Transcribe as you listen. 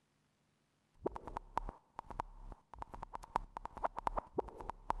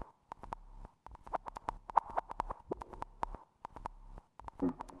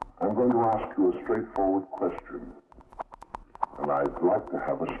I'm going to ask you a straightforward question, and I'd like to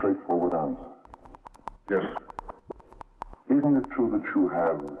have a straightforward answer. Yes. Isn't it true that you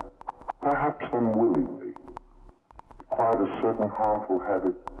have, perhaps unwillingly, acquired a certain harmful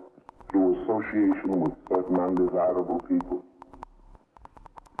habit through association with certain undesirable people?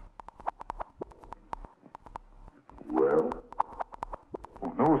 Well?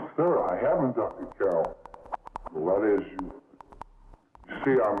 Oh, no, sir, I haven't, Dr. Carroll. Well, that is, you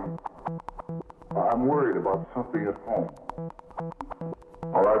see, I'm worried about something at home.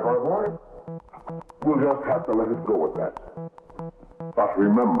 All right, my boy. We'll just have to let it go at that. But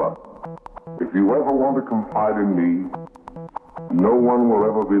remember, if you ever want to confide in me, no one will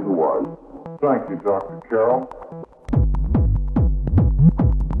ever be the one. Thank you, Dr. Carroll.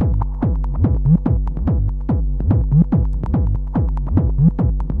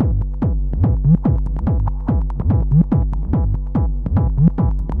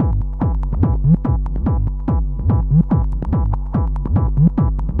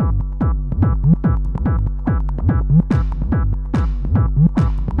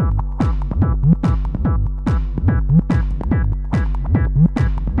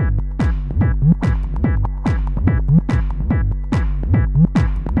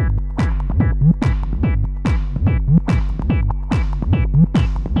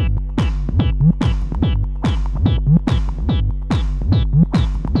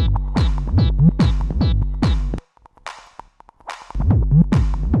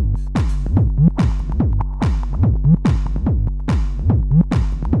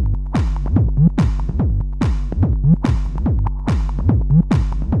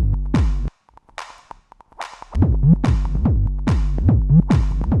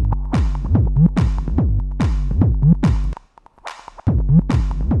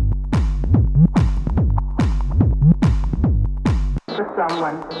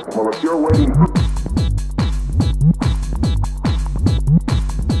 Well, if you're waiting for...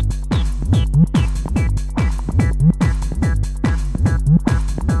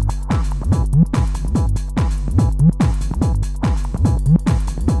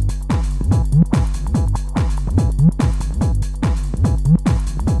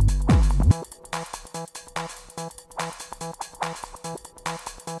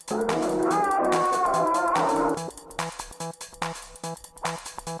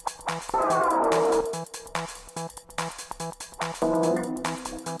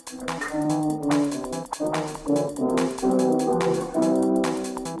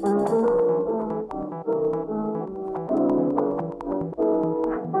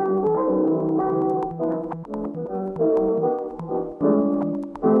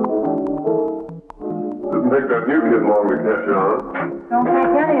 Take that new kid long to catch on. Don't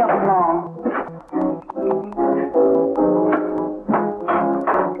take any of them long.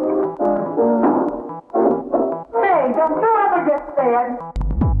 Hey, don't you ever get scared.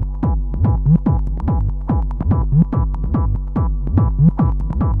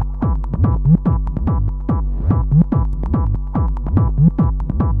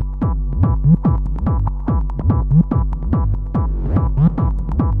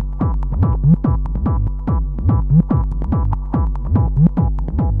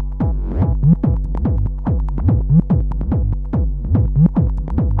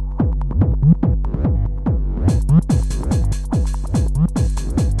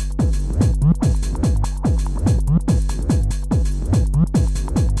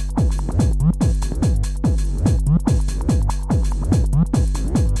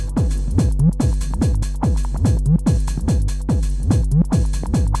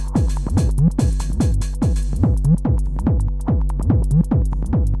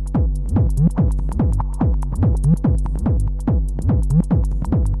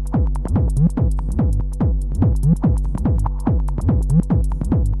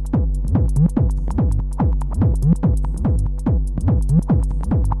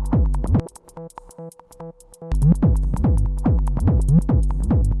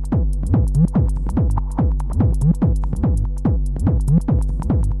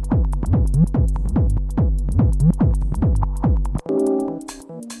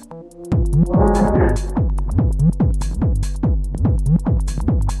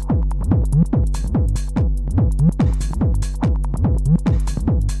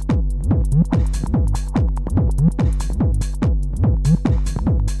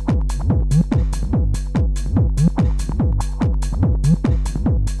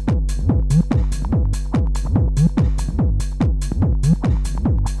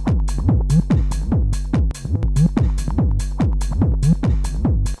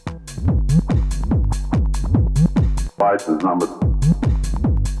 Device is number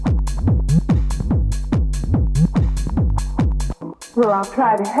Well, I'll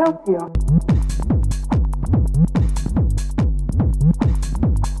try to help you.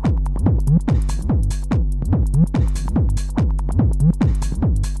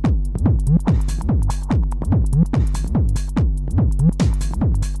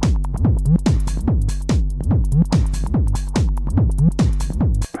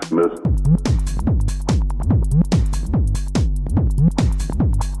 Miss.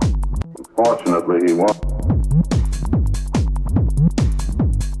 Fortunately, he won't.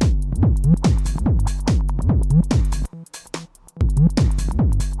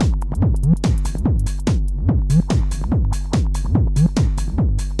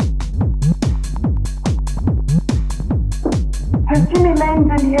 Has Jimmy Lane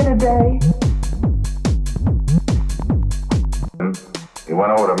been here today? He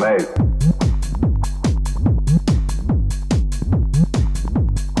went over to Maze.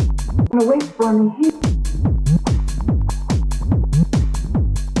 Gonna wait for me here.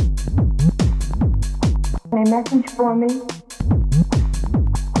 Any message for me?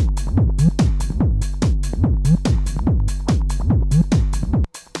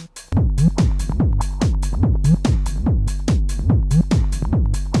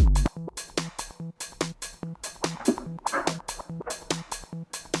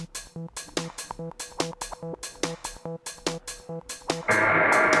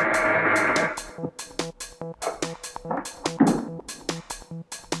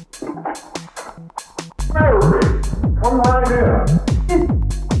 Mary, come right in.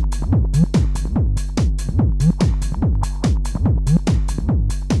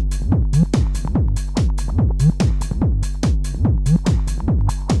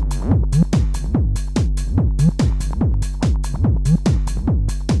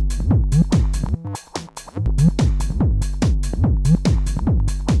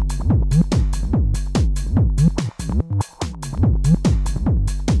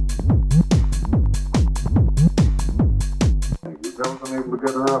 I wasn't able to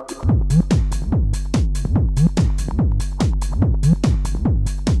get her up.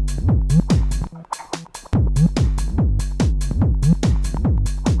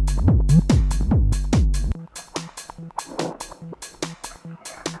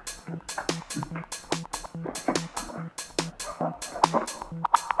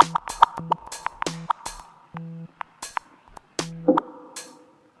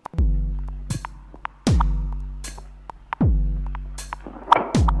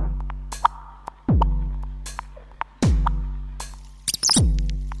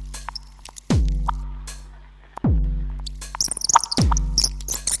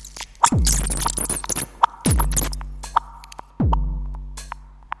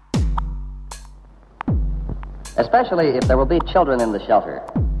 Especially if there will be children in the shelter.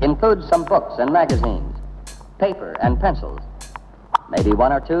 Include some books and magazines, paper and pencils, maybe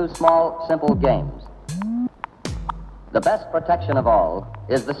one or two small, simple games. The best protection of all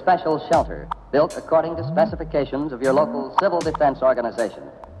is the special shelter built according to specifications of your local civil defense organization.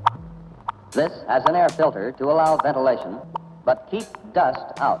 This has an air filter to allow ventilation, but keep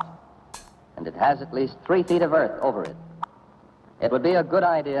dust out. And it has at least 3 feet of earth over it. It would be a good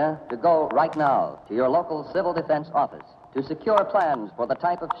idea to go right now to your local civil defense office to secure plans for the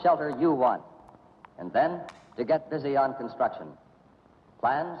type of shelter you want, and then to get busy on construction.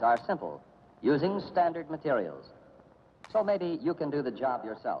 Plans are simple, using standard materials. So maybe you can do the job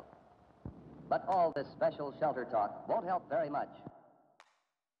yourself. But all this special shelter talk won't help very much